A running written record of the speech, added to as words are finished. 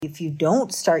If you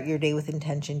don't start your day with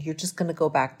intention, you're just going to go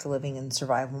back to living in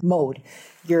survival mode.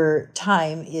 Your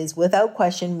time is without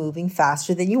question moving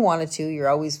faster than you wanted to. You're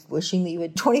always wishing that you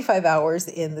had 25 hours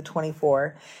in the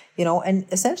 24, and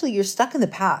essentially you're stuck in the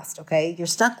past, okay? You're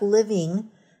stuck living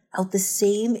out the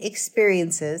same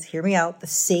experiences, hear me out, the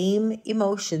same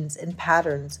emotions and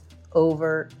patterns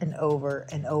over and over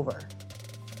and over.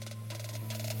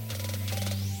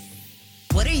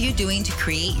 What are you doing to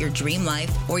create your dream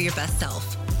life or your best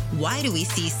self? Why do we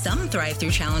see some thrive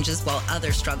through challenges while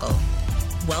others struggle?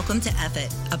 Welcome to F It,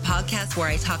 a podcast where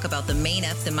I talk about the main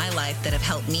F's in my life that have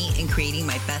helped me in creating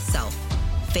my best self.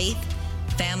 Faith,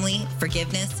 family,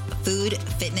 forgiveness, food,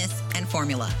 fitness, and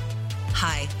formula.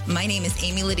 Hi, my name is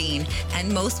Amy Ledeen,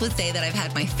 and most would say that I've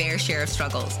had my fair share of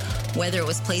struggles. Whether it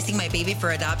was placing my baby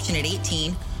for adoption at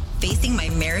 18, facing my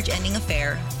marriage-ending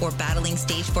affair, or battling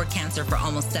stage 4 cancer for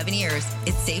almost 7 years,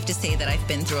 it's safe to say that I've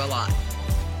been through a lot.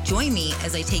 Join me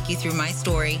as I take you through my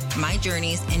story, my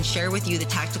journeys, and share with you the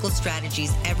tactical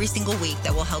strategies every single week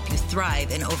that will help you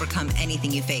thrive and overcome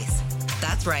anything you face.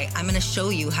 That's right, I'm going to show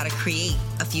you how to create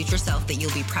a future self that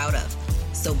you'll be proud of.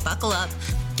 So buckle up,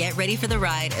 get ready for the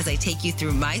ride as I take you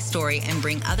through my story and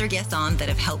bring other guests on that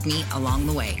have helped me along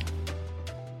the way.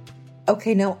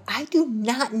 Okay, now I do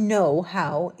not know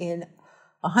how in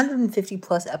 150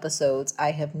 plus episodes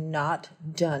I have not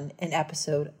done an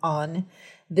episode on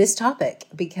this topic,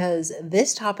 because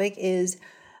this topic is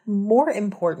more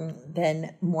important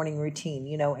than morning routine.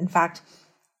 In fact,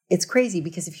 it's crazy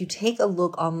because if you take a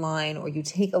look online or you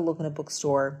take a look in a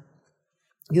bookstore,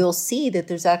 you'll see that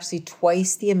there's actually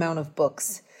twice the amount of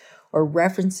books or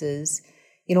references,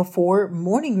 for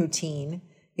morning routine,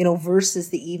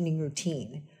 versus the evening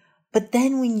routine. But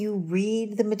then when you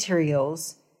read the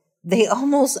materials, they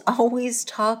almost always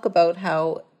talk about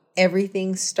how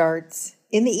everything starts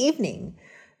in the evening.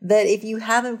 That if you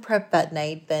haven't prepped that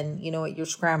night, then you're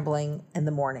scrambling in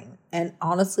the morning. And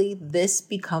honestly, this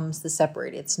becomes the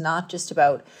separate. It's not just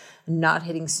about not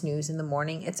hitting snooze in the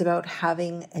morning. It's about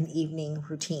having an evening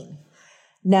routine.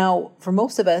 Now, for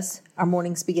most of us, our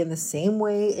mornings begin the same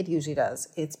way it usually does.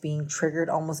 It's being triggered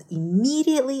almost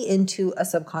immediately into a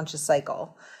subconscious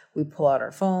cycle. We pull out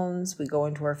our phones, we go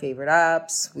into our favorite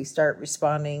apps, we start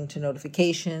responding to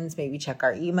notifications, maybe check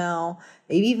our email,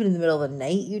 maybe even in the middle of the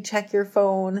night you check your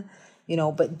phone,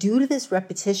 but due to this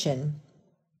repetition,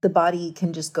 the body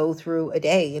can just go through a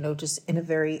day, just in a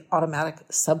very automatic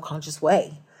subconscious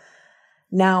way.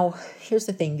 Now, here's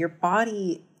the thing, your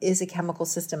body is a chemical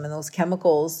system, and those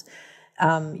chemicals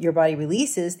your body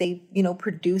releases, they,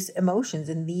 produce emotions,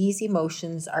 and these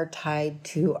emotions are tied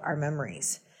to our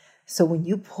memories. So when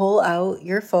you pull out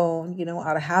your phone,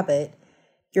 out of habit,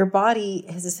 your body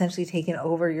has essentially taken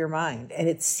over your mind, and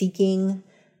it's seeking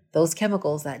those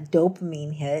chemicals, that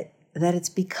dopamine hit that it's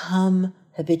become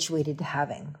habituated to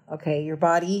having. Okay. Your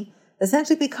body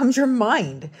essentially becomes your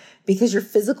mind because your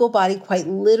physical body quite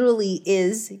literally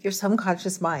is your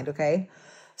subconscious mind. Okay.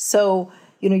 So,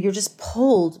 you're just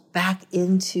pulled back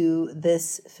into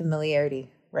this familiarity,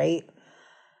 right?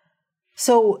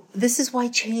 So this is why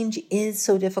change is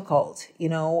so difficult.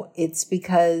 It's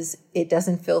because it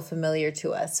doesn't feel familiar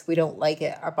to us. We don't like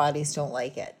it. Our bodies don't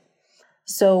like it.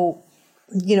 So,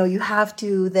 you have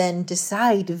to then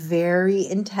decide very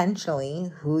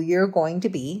intentionally who you're going to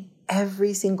be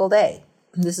every single day.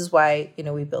 And this is why,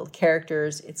 we build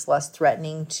characters. It's less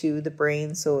threatening to the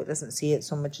brain, so it doesn't see it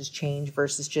so much as change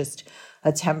versus just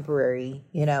a temporary,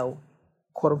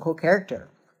 quote unquote character.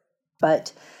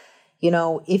 But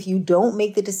if you don't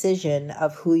make the decision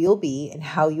of who you'll be and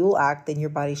how you'll act, then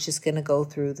your body's just going to go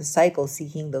through the cycle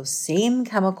seeking those same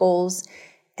chemicals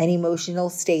and emotional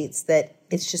states that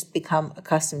it's just become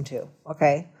accustomed to.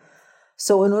 Okay.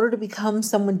 So in order to become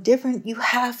someone different, you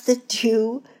have to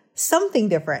do something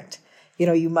different.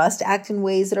 You must act in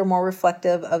ways that are more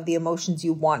reflective of the emotions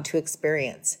you want to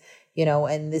experience.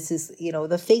 And this is,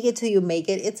 the fake it till you make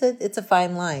it. It's a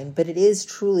fine line, but it is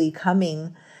truly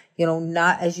coming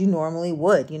not as you normally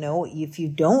would. If you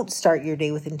don't start your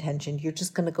day with intention, you're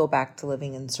just going to go back to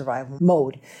living in survival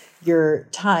mode. Your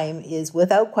time is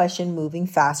without question moving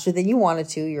faster than you wanted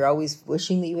to. You're always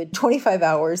wishing that you had 25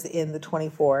 hours in the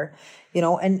 24,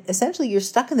 and essentially you're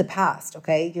stuck in the past.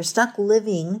 Okay. You're stuck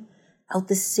living out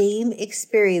the same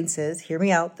experiences, hear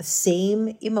me out, the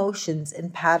same emotions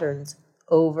and patterns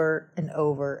over and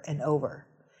over and over.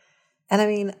 And I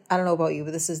mean, I don't know about you,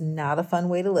 but this is not a fun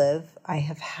way to live. I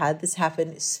have had this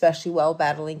happen, especially while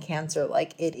battling cancer.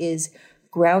 Like, it is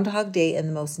Groundhog Day in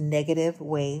the most negative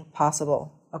way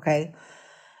possible. Okay.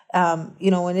 And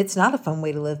it's not a fun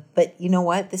way to live, but you know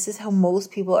what? This is how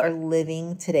most people are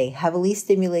living today. Heavily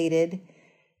stimulated,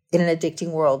 in an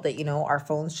addicting world that, our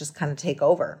phones just kind of take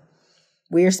over.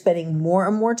 We are spending more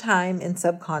and more time in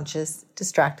subconscious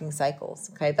distracting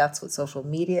cycles. Okay. That's what social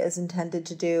media is intended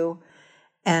to do.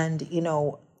 And,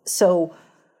 so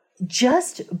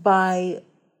just by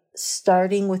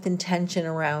starting with intention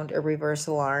around a reverse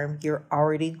alarm, you're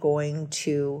already going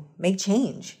to make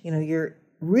change. You're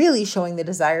really showing the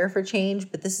desire for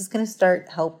change, but this is going to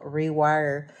help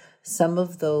rewire some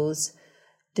of those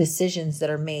decisions that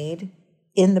are made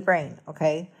in the brain.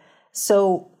 Okay.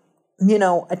 So,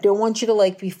 I don't want you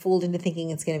to be fooled into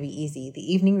thinking it's going to be easy. The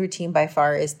evening routine by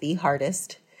far is the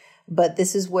hardest, but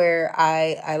this is where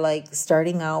I like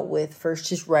starting out with first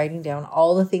just writing down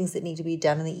all the things that need to be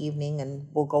done in the evening, and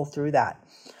we'll go through that.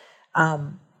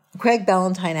 Craig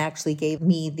Ballantyne actually gave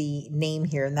me the name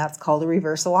here, and that's called a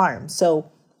reverse alarm.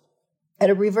 So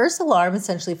a reverse alarm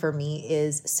essentially for me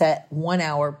is set 1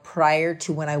 hour prior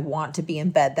to when I want to be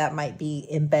in bed. That might be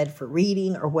in bed for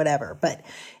reading or whatever. But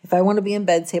if I want to be in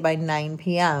bed, say by 9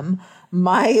 p.m.,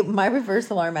 my reverse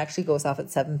alarm actually goes off at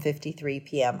 7:53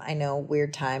 p.m. I know,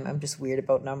 weird time. I'm just weird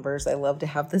about numbers. I love to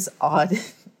have this odd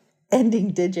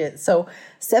ending digit. So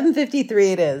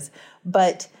 7:53 it is.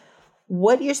 But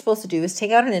what you're supposed to do is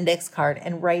take out an index card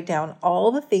and write down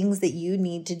all the things that you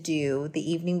need to do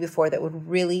the evening before that would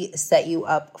really set you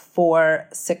up for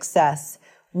success.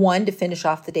 1, to finish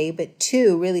off the day, but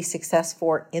 2, really success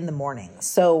for in the morning.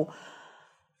 So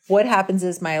what happens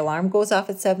is my alarm goes off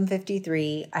at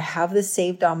 7:53. I have this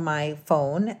saved on my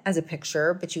phone as a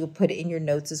picture, but you can put it in your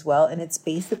notes as well. And it's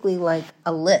basically like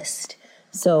a list.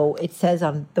 So it says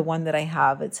on the one that I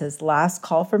have, it says last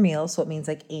call for meals. So it means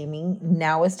Amy,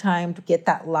 now is time to get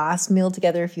that last meal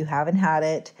together if you haven't had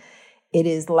it. It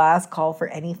is last call for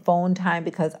any phone time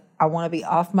because I want to be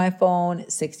off my phone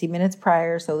 60 minutes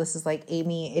prior. So this is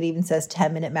Amy, it even says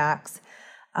 10-minute max.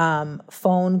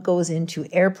 Phone goes into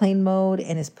airplane mode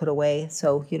and is put away.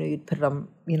 So, you'd put it on,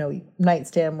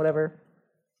 nightstand, whatever.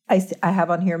 I have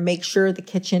on here, make sure the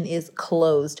kitchen is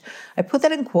closed. I put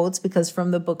that in quotes because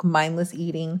from the book Mindless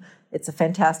Eating, it's a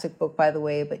fantastic book, by the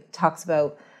way, but it talks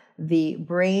about the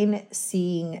brain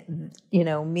seeing,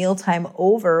 mealtime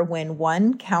over when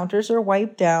 1, counters are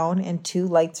wiped down and 2,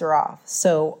 lights are off.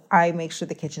 So I make sure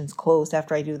the kitchen's closed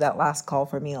after I do that last call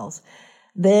for meals.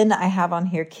 Then I have on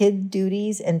here kid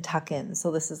duties and tuck-ins.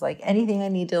 So this is anything I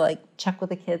need to check with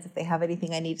the kids if they have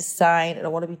anything I need to sign. I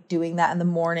don't want to be doing that in the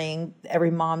morning. Every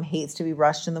mom hates to be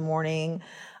rushed in the morning.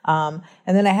 And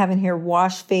then I have in here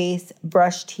wash face,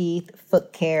 brush teeth,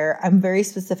 foot care. I'm very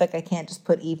specific. I can't just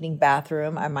put evening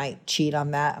bathroom. I might cheat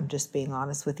on that. I'm just being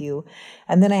honest with you.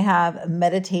 And then I have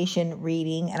meditation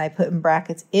reading, and I put in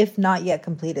brackets, if not yet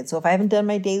completed. So if I haven't done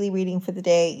my daily reading for the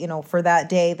day, for that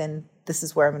day, then this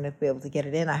is where I'm going to be able to get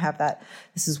it in. I have that.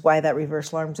 This is why that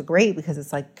reverse alarms are great, because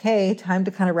it's okay, time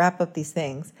to kind of wrap up these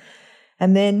things.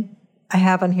 And then I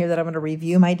have on here that I'm going to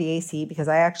review my DAC because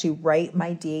I actually write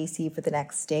my DAC for the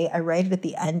next day. I write it at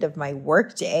the end of my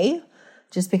work day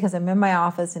just because I'm in my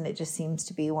office and it just seems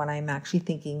to be when I'm actually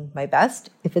thinking my best.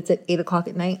 If it's at 8 o'clock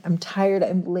at night, I'm tired,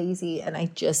 I'm lazy, and I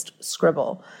just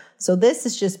scribble. So this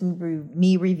is just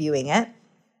me reviewing it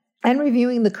and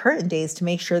reviewing the current days to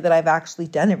make sure that I've actually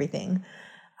done everything.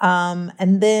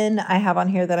 And then I have on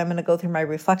here that I'm going to go through my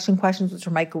reflection questions, which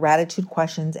are my gratitude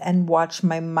questions, and watch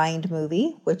my Mind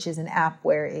Movie, which is an app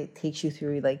where it takes you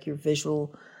through your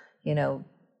visual,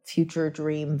 future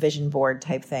dream vision board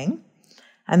type thing.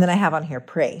 And then I have on here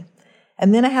pray.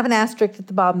 And then I have an asterisk at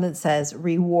the bottom that says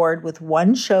reward with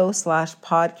 1 show /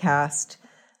 podcast.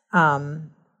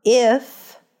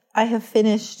 If I have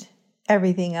finished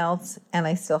everything else and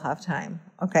I still have time.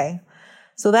 Okay.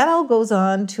 So that all goes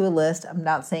on to a list. I'm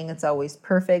not saying it's always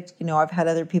perfect. I've had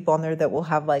other people on there that will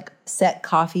have set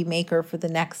coffee maker for the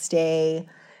next day,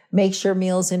 make sure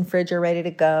meals in fridge are ready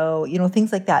to go,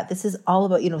 things like that. This is all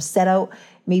about, set out,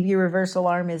 maybe your reverse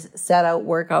alarm is set out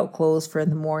workout clothes for in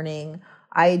the morning.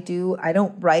 I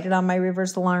don't write it on my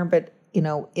reverse alarm, but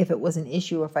if it was an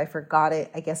issue, if I forgot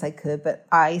it, I guess I could, but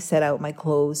I set out my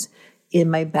clothes in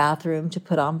my bathroom to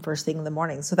put on first thing in the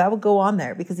morning. So that would go on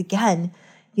there because again,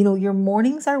 your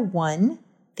mornings are 1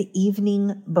 the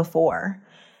evening before.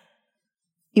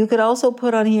 You could also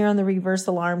put on here on the reverse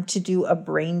alarm to do a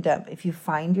brain dump. If you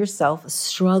find yourself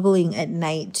struggling at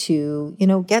night to,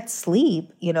 get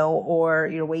sleep, or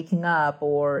you're waking up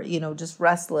or, just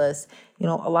restless, a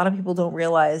lot of people don't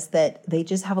realize that they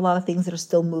just have a lot of things that are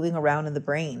still moving around in the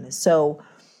brain. So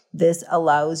this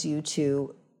allows you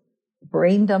to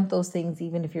brain dump those things,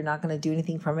 even if you're not going to do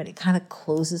anything from it. It kind of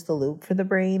closes the loop for the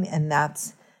brain, and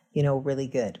that's, really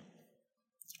good.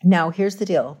 Now, here's the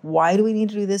deal. Why do we need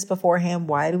to do this beforehand?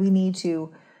 Why do we need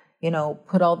to,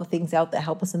 put all the things out that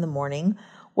help us in the morning?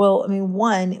 Well, I mean,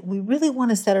 one, we really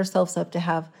want to set ourselves up to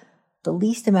have the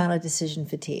least amount of decision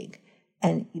fatigue.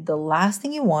 And the last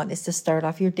thing you want is to start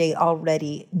off your day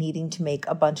already needing to make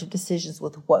a bunch of decisions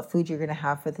with what food you're going to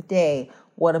have for the day.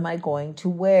 What am I going to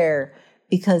wear?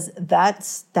 Because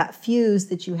that fuse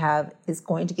that you have is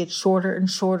going to get shorter and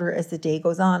shorter as the day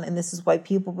goes on. And this is why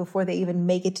people, before they even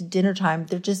make it to dinner time,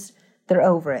 they're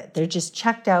over it. They're just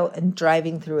checked out and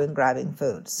driving through and grabbing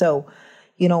food. So,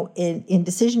 in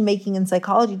decision-making and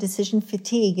psychology, decision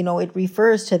fatigue, it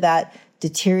refers to that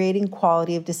deteriorating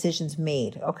quality of decisions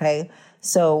made. Okay.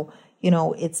 So,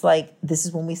 it's like, this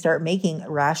is when we start making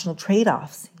irrational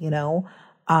trade-offs,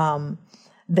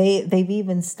 They've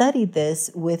even studied this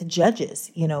with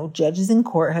judges. Judges in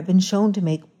court have been shown to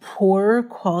make poor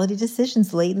quality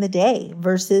decisions late in the day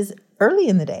versus early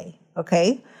in the day.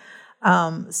 Okay.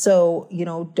 So,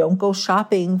 don't go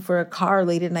shopping for a car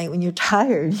late at night when you're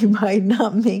tired. You might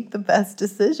not make the best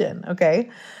decision. Okay.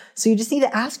 So you just need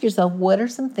to ask yourself, what are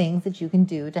some things that you can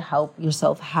do to help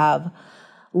yourself have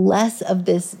less of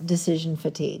this decision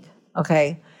fatigue?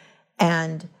 Okay.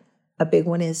 And a big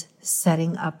one is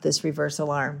setting up this reverse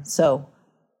alarm. So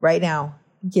right now,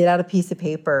 get out a piece of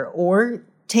paper or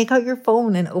take out your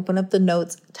phone and open up the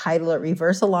notes, title it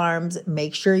Reverse Alarms.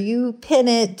 Make sure you pin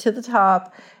it to the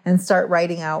top and start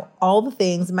writing out all the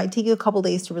things. It might take you a couple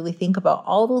days to really think about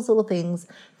all those little things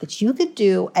that you could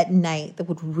do at night that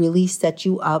would really set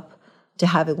you up to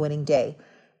have a winning day.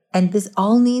 And this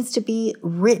all needs to be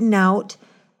written out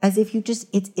as if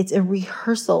it's a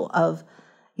rehearsal of,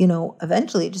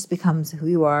 eventually it just becomes who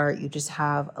you are. You just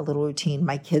have a little routine.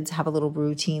 My kids have a little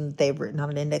routine they've written on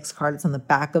an index card. It's on the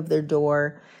back of their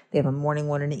door. They have a morning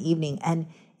one and an evening. And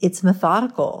it's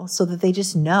methodical so that they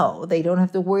just know. They don't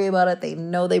have to worry about it. They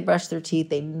know they brush their teeth.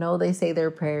 They know they say their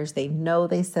prayers. They know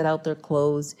they set out their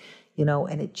clothes,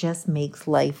 and it just makes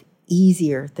life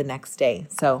easier the next day.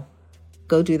 So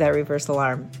go do that reverse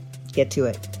alarm. Get to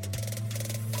it.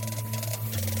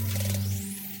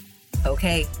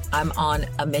 Okay, I'm on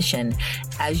a mission.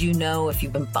 As you know, if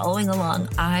you've been following along,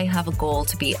 I have a goal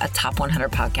to be a top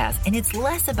 100 podcast. And it's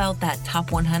less about that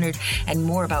top 100 and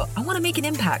more about, I want to make an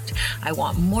impact. I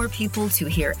want more people to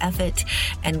hear Effort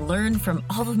and learn from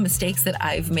all the mistakes that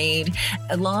I've made,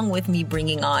 along with me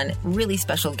bringing on really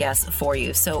special guests for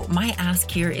you. So my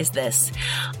ask here is this.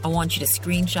 I want you to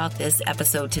screenshot this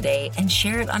episode today and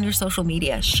share it on your social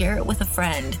media. Share it with a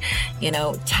friend,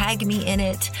 tag me in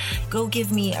it. Go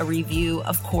give me a review,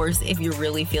 of course, if you're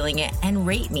really feeling it, and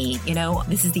rate me.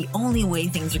 This is the only way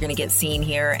things are going to get seen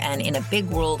here. And in a big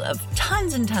world of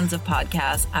tons and tons of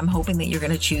podcasts, I'm hoping that you're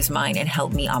going to choose mine and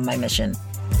help me on my mission.